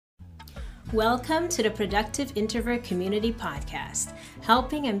Welcome to the Productive Introvert Community Podcast,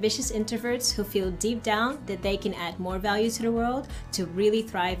 helping ambitious introverts who feel deep down that they can add more value to the world to really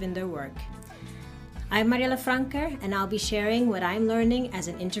thrive in their work. I'm Mariela Franker, and I'll be sharing what I'm learning as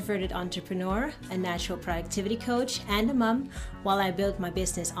an introverted entrepreneur, a natural productivity coach, and a mom while I build my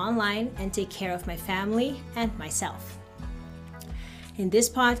business online and take care of my family and myself. In this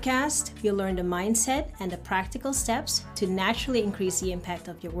podcast, you'll learn the mindset and the practical steps to naturally increase the impact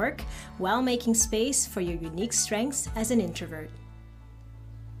of your work while making space for your unique strengths as an introvert.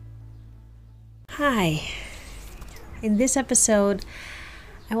 Hi. In this episode,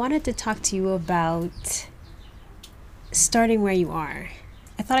 I wanted to talk to you about starting where you are.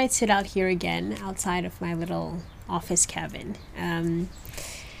 I thought I'd sit out here again outside of my little office cabin.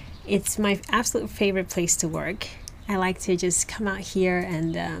 It's my absolute favorite place to work. I like to just come out here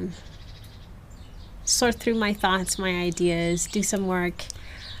and sort through my thoughts, my ideas, do some work,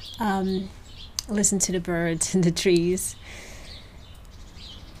 listen to the birds and the trees,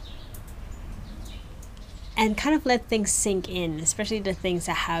 and kind of let things sink in, especially the things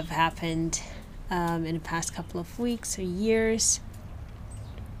that have happened in the past couple of weeks or years.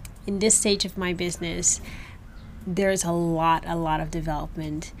 In this stage of my business, there's a lot of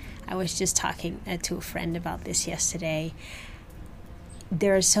development. I was just talking to a friend about this yesterday.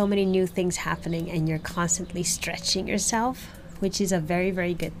 There are so many new things happening and you're constantly stretching yourself, which is a very,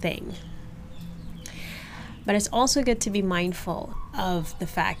 very good thing. But it's also good to be mindful of the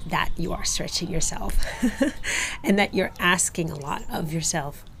fact that you are stretching yourself and that you're asking a lot of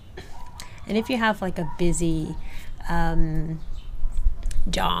yourself. And if you have like a busy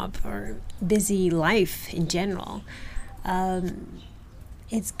job or busy life in general,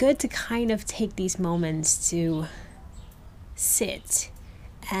 it's good to kind of take these moments to sit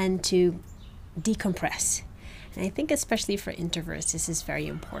and to decompress. And I think especially for introverts, this is very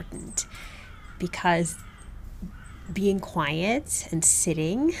important because being quiet and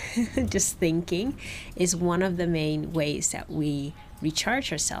sitting, just thinking, is one of the main ways that we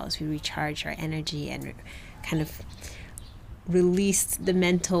recharge ourselves. We recharge our energy and kind of release the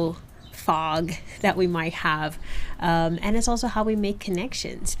mental fog that we might have, and it's also how we make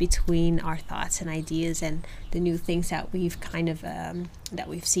connections between our thoughts and ideas and the new things that we've kind of that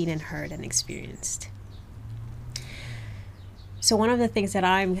we've seen and heard and experienced. So one of the things that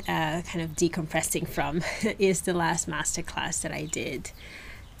I'm kind of decompressing from is the last masterclass that I did.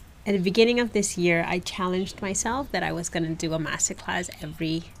 At the beginning of this year, I challenged myself that I was going to do a masterclass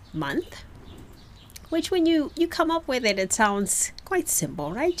every month, which when you come up with it, it sounds quite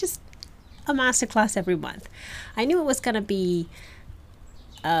simple, right? Just a masterclass every month. I knew it was going to be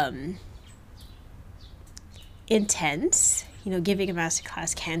intense. You know, giving a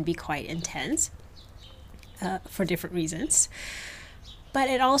masterclass can be quite intense for different reasons.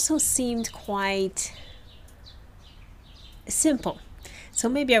 But it also seemed quite simple. So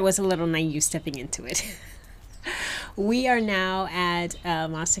maybe I was a little naive stepping into it. We are now at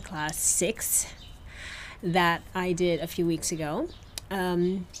masterclass 6 that I did a few weeks ago.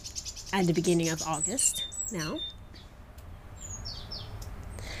 At the beginning of August now.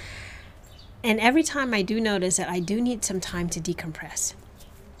 And every time I do notice that I do need some time to decompress.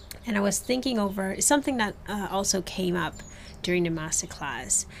 And I was thinking over something that also came up during the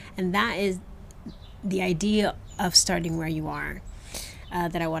masterclass, and that is the idea of starting where you are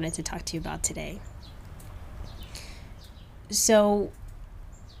that I wanted to talk to you about today. So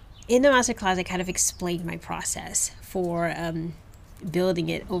in the masterclass, I kind of explained my process for building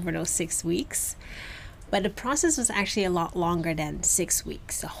it over those 6 weeks, but the process was actually a lot longer than 6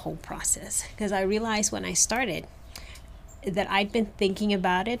 weeks, the whole process, because I realized when I started that I'd been thinking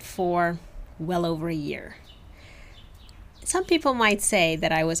about it for well over a year. Some people might say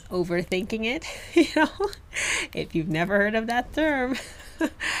that I was overthinking it, if you've never heard of that term.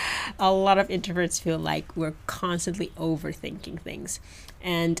 A lot of introverts feel like we're constantly overthinking things,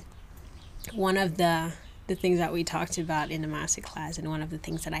 and one of the things that we talked about in the masterclass, and one of the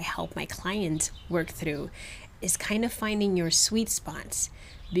things that I help my clients work through, is kind of finding your sweet spots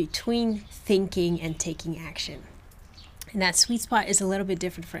between thinking and taking action. And that sweet spot is a little bit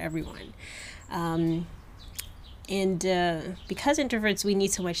different for everyone. Because introverts, we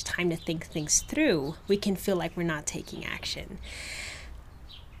need so much time to think things through, we can feel like we're not taking action.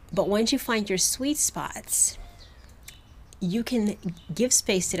 But once you find your sweet spots, you can give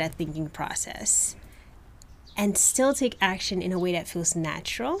space to that thinking process and still take action in a way that feels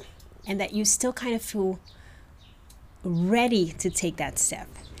natural and that you still kind of feel ready to take that step.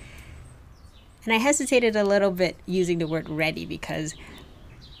 And I hesitated a little bit using the word ready because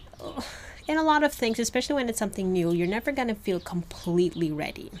in a lot of things, especially when it's something new, you're never going to feel completely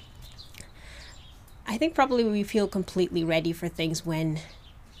ready. I think probably we feel completely ready for things when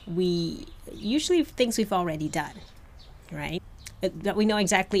usually things we've already done, right? That we know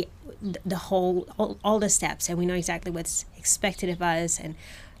exactly the whole, all the steps, and we know exactly what's expected of us. And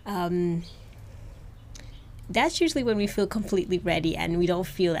that's usually when we feel completely ready, and we don't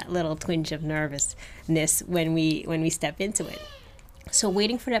feel that little twinge of nervousness when we step into it. So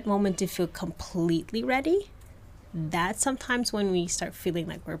waiting for that moment to feel completely ready, that's sometimes when we start feeling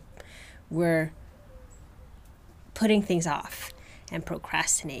like we're putting things off and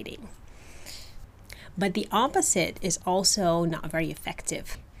procrastinating. But the opposite is also not very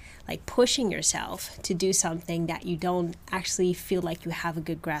effective. Like pushing yourself to do something that you don't actually feel like you have a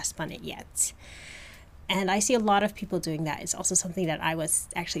good grasp on it yet. And I see a lot of people doing that. It's also something that I was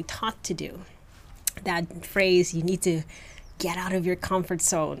actually taught to do. That phrase, you need to get out of your comfort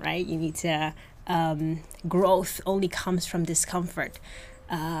zone, right? You need to, growth only comes from discomfort.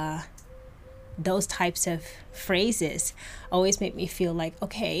 Those types of phrases always make me feel like,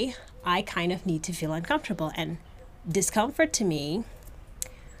 okay, I kind of need to feel uncomfortable. And discomfort to me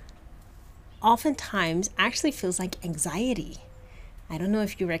oftentimes actually feels like anxiety. I don't know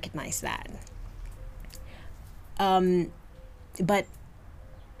if you recognize that. But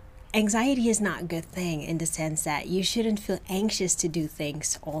anxiety is not a good thing, in the sense that you shouldn't feel anxious to do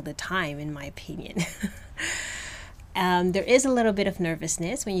things all the time, in my opinion. There is a little bit of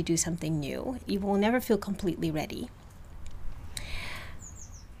nervousness when you do something new. You will never feel completely ready.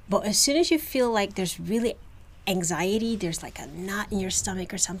 But as soon as you feel like there's really anxiety, there's like a knot in your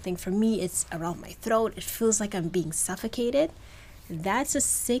stomach or something. For me, it's around my throat. It feels like I'm being suffocated. That's a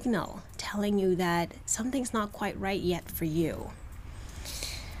signal telling you that something's not quite right yet for you.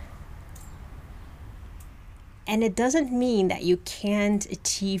 And it doesn't mean that you can't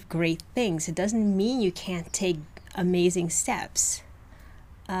achieve great things. It doesn't mean you can't take amazing steps.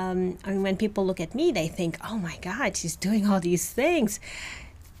 I mean, when people look at me, they think, oh my God, she's doing all these things.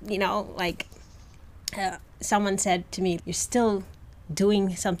 You know, like someone said to me, you're still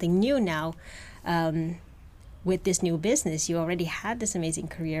doing something new now with this new business. You already had this amazing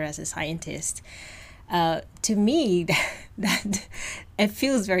career as a scientist. To me, that it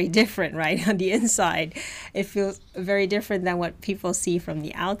feels very different, right? On the inside, it feels very different than what people see from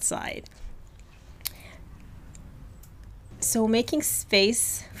the outside. So making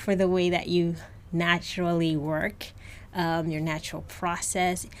space for the way that you naturally work, your natural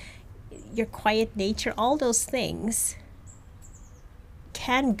process, your quiet nature, all those things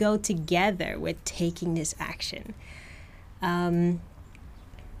can go together with taking this action. And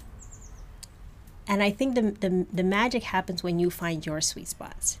I think the magic happens when you find your sweet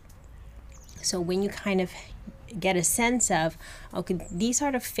spots. So when you kind of get a sense of, okay, these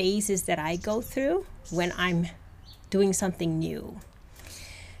are the phases that I go through when I'm doing something new.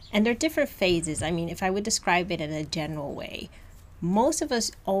 And they're different phases. I mean, if I would describe it in a general way, most of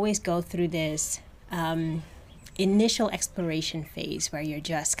us always go through this initial exploration phase where you're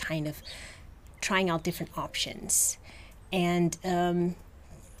just kind of trying out different options and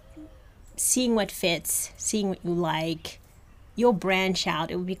seeing what fits, seeing what you like. You'll branch out.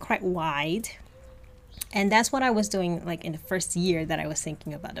 It will be quite wide. And that's what I was doing, like in the first year that I was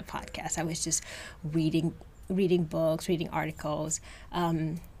thinking about the podcast. I was just reading books, reading articles,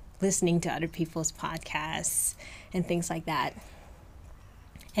 listening to other people's podcasts and things like that.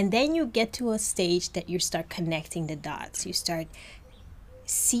 And then you get to a stage that you start connecting the dots. You start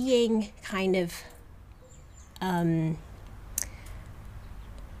seeing kind of,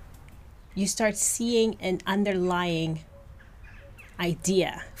 you start seeing an underlying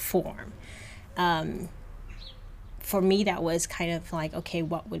idea form. For me, that was kind of like, okay,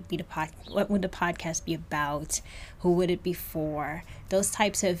 what would the podcast be about? Who would it be for? Those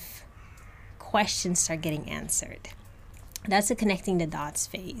types of questions start getting answered. That's the connecting the dots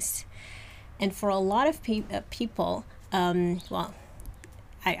phase. And for a lot of people, well,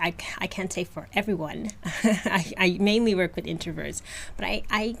 I can't say for everyone. I mainly work with introverts, but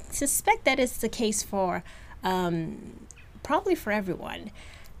I suspect that it's the case for probably for everyone.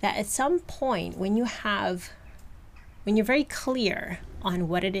 That at some point when you're very clear on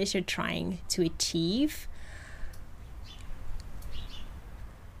what it is you're trying to achieve,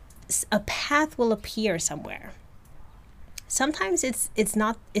 a path will appear somewhere. Sometimes it's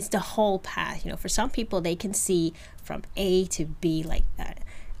the whole path. You know, for some people, they can see from A to B, like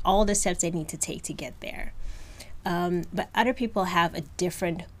all the steps they need to take to get there. But other people have a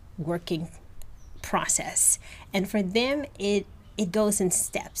different working process, and for them, it goes in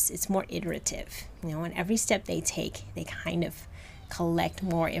steps. It's more iterative. You know, and every step they take, they kind of collect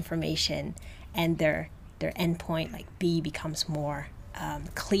more information, and their endpoint, like B, becomes more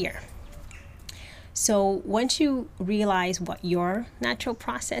clear. So once you realize what your natural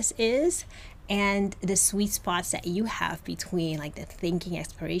process is and the sweet spots that you have between like the thinking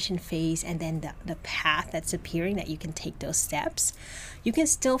exploration phase and then the path that's appearing that you can take those steps, you can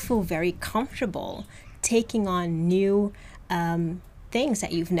still feel very comfortable taking on new things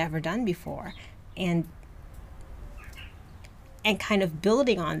that you've never done before, and kind of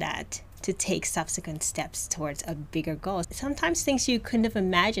building on that to take subsequent steps towards a bigger goal. Sometimes things you couldn't have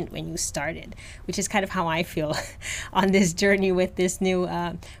imagined when you started, which is kind of how I feel on this journey with this new,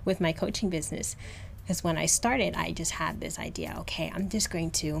 with my coaching business. Because when I started, I just had this idea, okay, I'm just going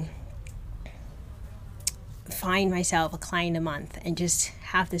to find myself a client a month and just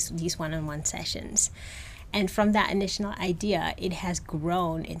have these one-on-one sessions. And from that initial idea, it has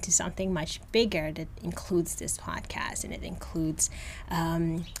grown into something much bigger that includes this podcast, and it includes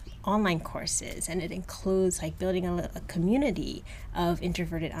online courses, and it includes like building a community of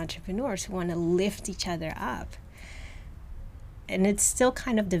introverted entrepreneurs who want to lift each other up. And it's still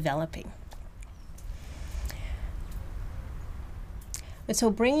kind of developing. But so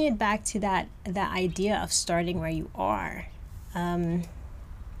bringing it back to that idea of starting where you are,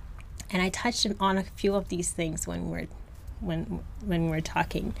 and I touched on a few of these things when we're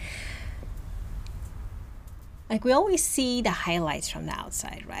talking. Like, we always see the highlights from the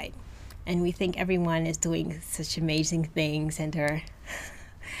outside, right? And we think everyone is doing such amazing things, and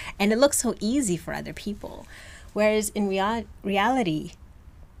it looks so easy for other people. Whereas in reality,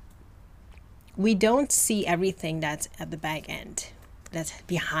 we don't see everything that's at the back end, that's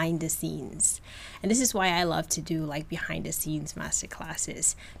behind the scenes. And this is why I love to do like behind the scenes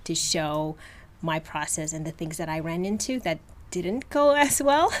masterclasses, to show my process and the things that I ran into that didn't go as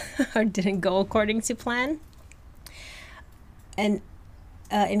well or didn't go according to plan. And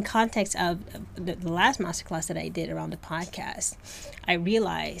in context of the last masterclass that I did around the podcast, I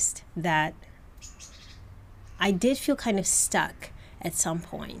realized that I did feel kind of stuck at some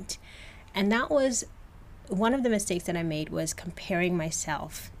point. And that was one of the mistakes that I made, was comparing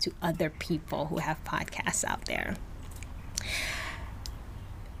myself to other people who have podcasts out there.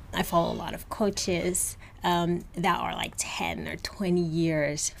 I follow a lot of coaches that are like 10 or 20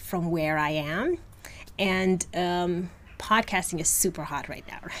 years from where I am. And podcasting is super hot right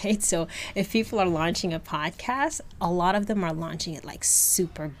now, right? So if people are launching a podcast, a lot of them are launching it like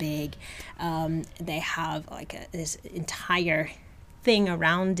super big. They have like this entire thing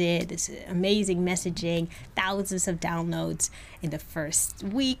around it, this amazing messaging, thousands of downloads in the first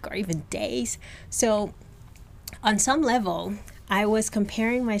week or even days. So on some level, I was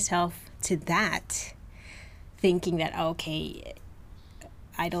comparing myself to that, thinking that, okay,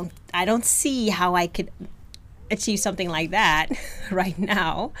 I don't see how I could achieve something like that right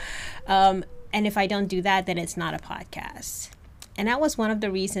now. And if I don't do that, then it's not a podcast. And that was one of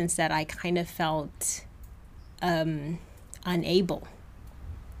the reasons that I kind of felt unable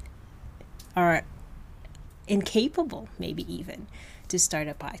or incapable, maybe even, to start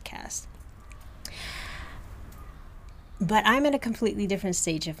a podcast. But I'm at a completely different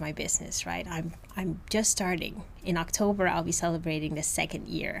stage of my business, right? I'm just starting. In October, I'll be celebrating the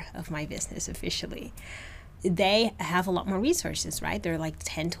 2nd year of my business officially. They have a lot more resources, right? They're like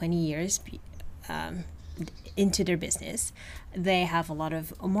 10, 20 years into their business. They have a lot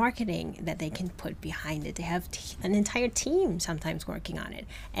of marketing that they can put behind it. They have an entire team sometimes working on it.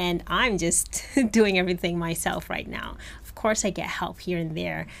 And I'm just doing everything myself right now. Of course, I get help here and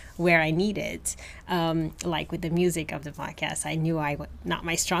there where I need it. Like with the music of the podcast, I knew not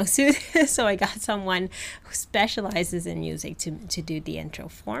my strong suit. So I got someone who specializes in music to do the intro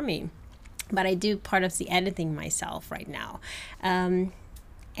for me. But I do part of the editing myself right now. And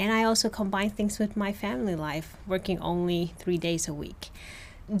I also combine things with my family life, working only 3 days a week.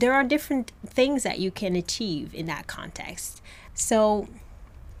 There are different things that you can achieve in that context. So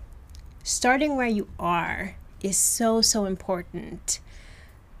starting where you are is so, so important.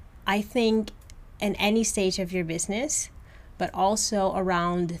 I think in any stage of your business, but also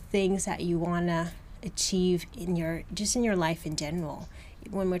around things that you want to achieve in your life in general.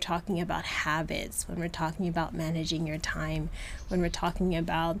 When we're talking about habits, when we're talking about managing your time, when we're talking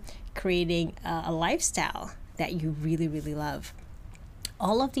about creating a lifestyle that you really, really love.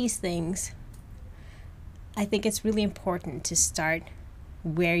 All of these things, I think it's really important to start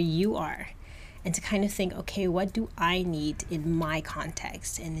where you are and to kind of think, okay, what do I need in my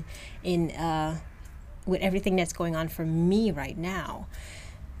context and with everything that's going on for me right now?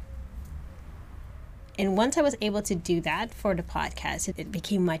 And once I was able to do that for the podcast, it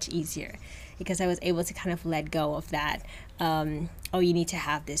became much easier because I was able to kind of let go of that. You need to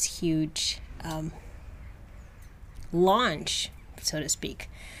have this huge launch, so to speak,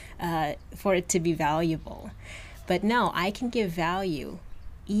 for it to be valuable. But no, I can give value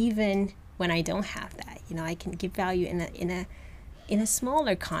even when I don't have that. I can give value in a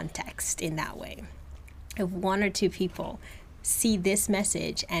smaller context in that way. If one or two people see this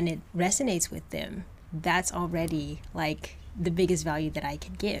message and it resonates with them, that's already like the biggest value that I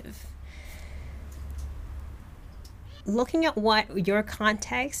can give. Looking at what your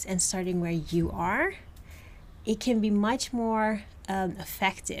context and starting where you are, it can be much more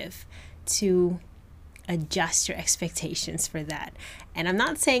effective to adjust your expectations for that. And I'm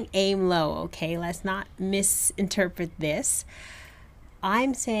not saying aim low, okay? Let's not misinterpret this.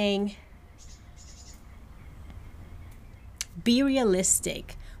 I'm saying be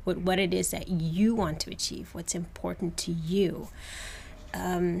realistic with what it is that you want to achieve, what's important to you.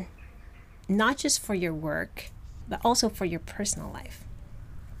 Not just for your work, but also for your personal life.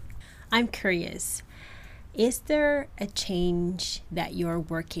 I'm curious, is there a change that you're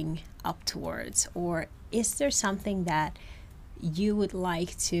working up towards, or is there something that you would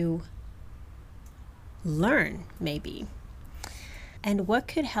like to learn maybe? And what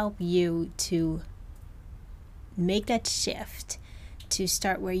could help you to make that shift to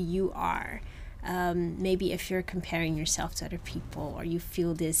start where you are? Maybe if you're comparing yourself to other people, or you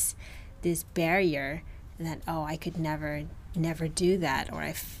feel this barrier that, oh, I could never do that,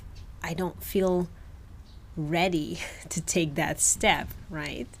 or I don't feel ready to take that step,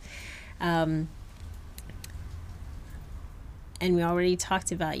 right? And we already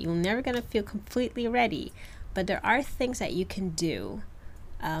talked about you're never going to feel completely ready, but there are things that you can do,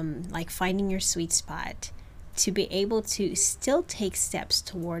 like finding your sweet spot, to be able to still take steps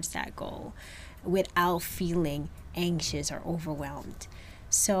towards that goal without feeling anxious or overwhelmed.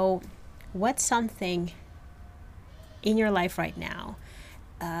 So what's something in your life right now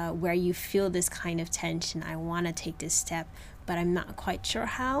where you feel this kind of tension? I want to take this step, but I'm not quite sure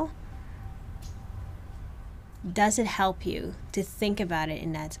how. Does it help you to think about it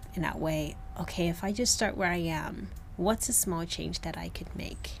in that way? Okay, if I just start where I am, what's a small change that I could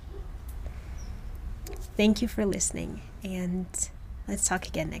make? Thank you for listening, and let's talk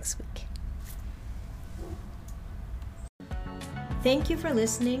again next week. Thank you for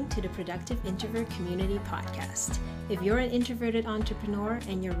listening to the Productive Introvert Community Podcast. If you're an introverted entrepreneur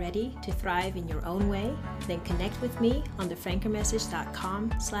and you're ready to thrive in your own way, then connect with me on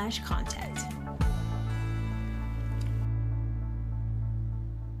thefrankermessage.com/contact.